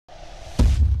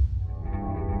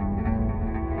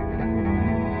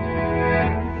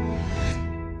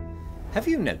Have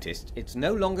you noticed it's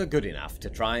no longer good enough to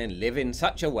try and live in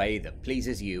such a way that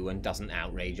pleases you and doesn't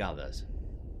outrage others?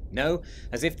 No,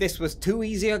 as if this was too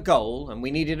easy a goal and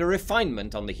we needed a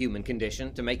refinement on the human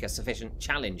condition to make a sufficient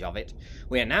challenge of it,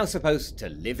 we are now supposed to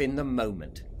live in the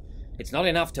moment. It's not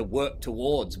enough to work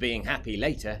towards being happy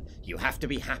later, you have to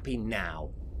be happy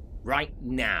now. Right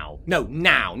now. No,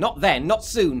 now, not then, not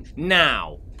soon,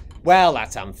 now. Well,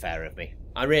 that's unfair of me.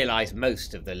 I realise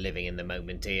most of the living in the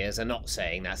moment-ears are not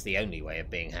saying that's the only way of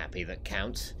being happy that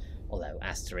counts. Although,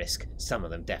 asterisk, some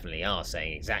of them definitely are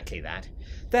saying exactly that.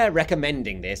 They're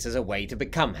recommending this as a way to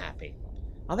become happy.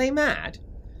 Are they mad?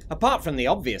 Apart from the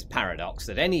obvious paradox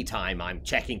that any time I'm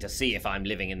checking to see if I'm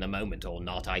living in the moment or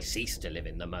not, I cease to live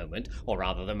in the moment, or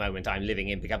rather the moment I'm living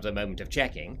in becomes a moment of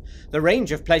checking, the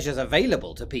range of pleasures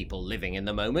available to people living in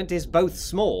the moment is both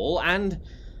small and,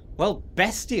 well,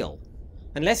 bestial.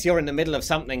 Unless you're in the middle of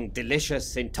something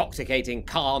delicious, intoxicating,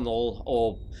 carnal,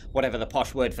 or whatever the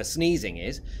posh word for sneezing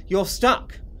is, you're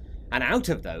stuck. And out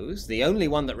of those, the only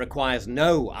one that requires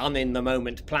no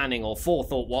un-in-the-moment planning or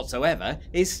forethought whatsoever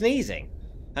is sneezing.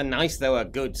 And nice though a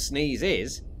good sneeze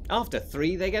is, after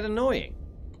 3 they get annoying.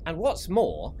 And what's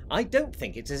more, I don't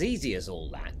think it's as easy as all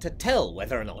that to tell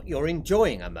whether or not you're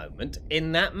enjoying a moment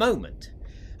in that moment.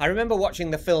 I remember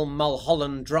watching the film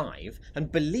Mulholland Drive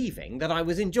and believing that I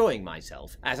was enjoying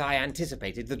myself as I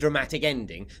anticipated the dramatic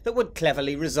ending that would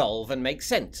cleverly resolve and make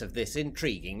sense of this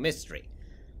intriguing mystery.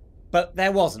 But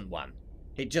there wasn't one.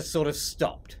 It just sort of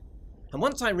stopped. And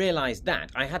once I realised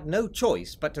that, I had no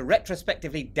choice but to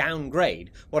retrospectively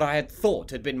downgrade what I had thought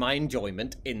had been my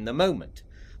enjoyment in the moment.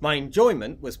 My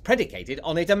enjoyment was predicated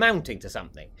on it amounting to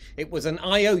something. It was an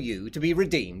IOU to be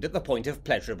redeemed at the point of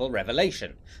pleasurable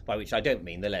revelation, by which I don't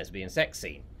mean the lesbian sex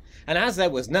scene. And as there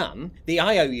was none, the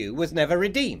IOU was never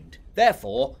redeemed.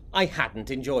 Therefore, I hadn't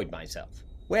enjoyed myself.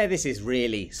 Where this is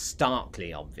really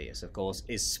starkly obvious, of course,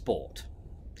 is sport.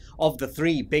 Of the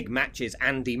 3 big matches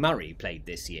Andy Murray played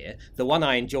this year, the one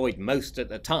I enjoyed most at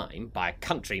the time, by a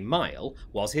country mile,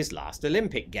 was his last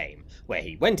Olympic game, where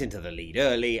he went into the lead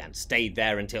early and stayed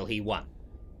there until he won.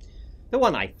 The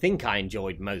one I think I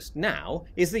enjoyed most now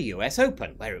is the US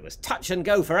Open, where it was touch and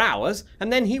go for hours,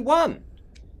 and then he won.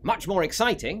 Much more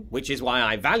exciting, which is why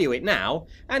I value it now,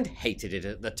 and hated it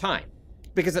at the time.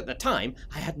 Because at the time,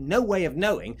 I had no way of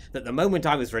knowing that the moment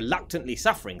I was reluctantly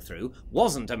suffering through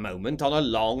wasn't a moment on a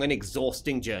long and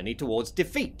exhausting journey towards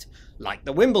defeat, like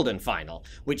the Wimbledon final,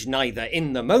 which neither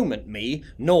in the moment me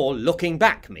nor looking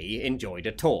back me enjoyed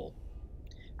at all.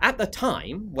 At the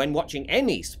time, when watching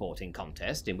any sporting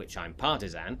contest in which I'm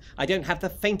partisan, I don't have the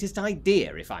faintest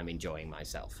idea if I'm enjoying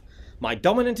myself. My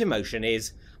dominant emotion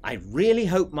is, I really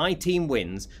hope my team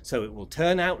wins, so it will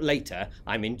turn out later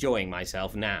I'm enjoying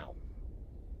myself now.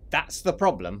 That's the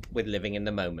problem with living in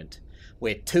the moment.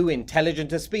 We're too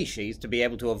intelligent a species to be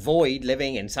able to avoid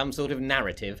living in some sort of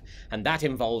narrative, and that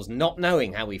involves not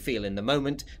knowing how we feel in the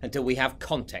moment until we have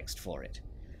context for it.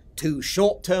 Too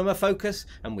short-term a focus,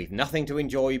 and we've nothing to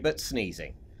enjoy but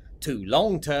sneezing. Too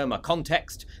long-term a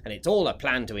context, and it's all a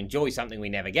plan to enjoy something we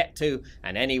never get to,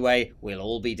 and anyway, we'll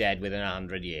all be dead within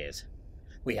 100 years.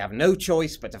 We have no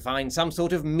choice but to find some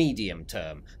sort of medium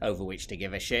term over which to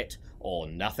give a shit, or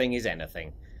nothing is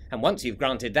anything. And once you've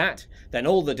granted that, then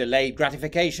all the delayed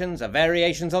gratifications are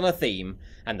variations on a theme,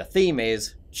 and the theme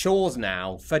is chores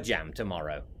now for jam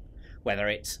tomorrow. Whether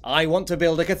it's I want to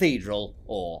build a cathedral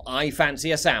or I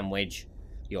fancy a sandwich,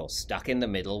 you're stuck in the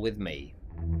middle with me.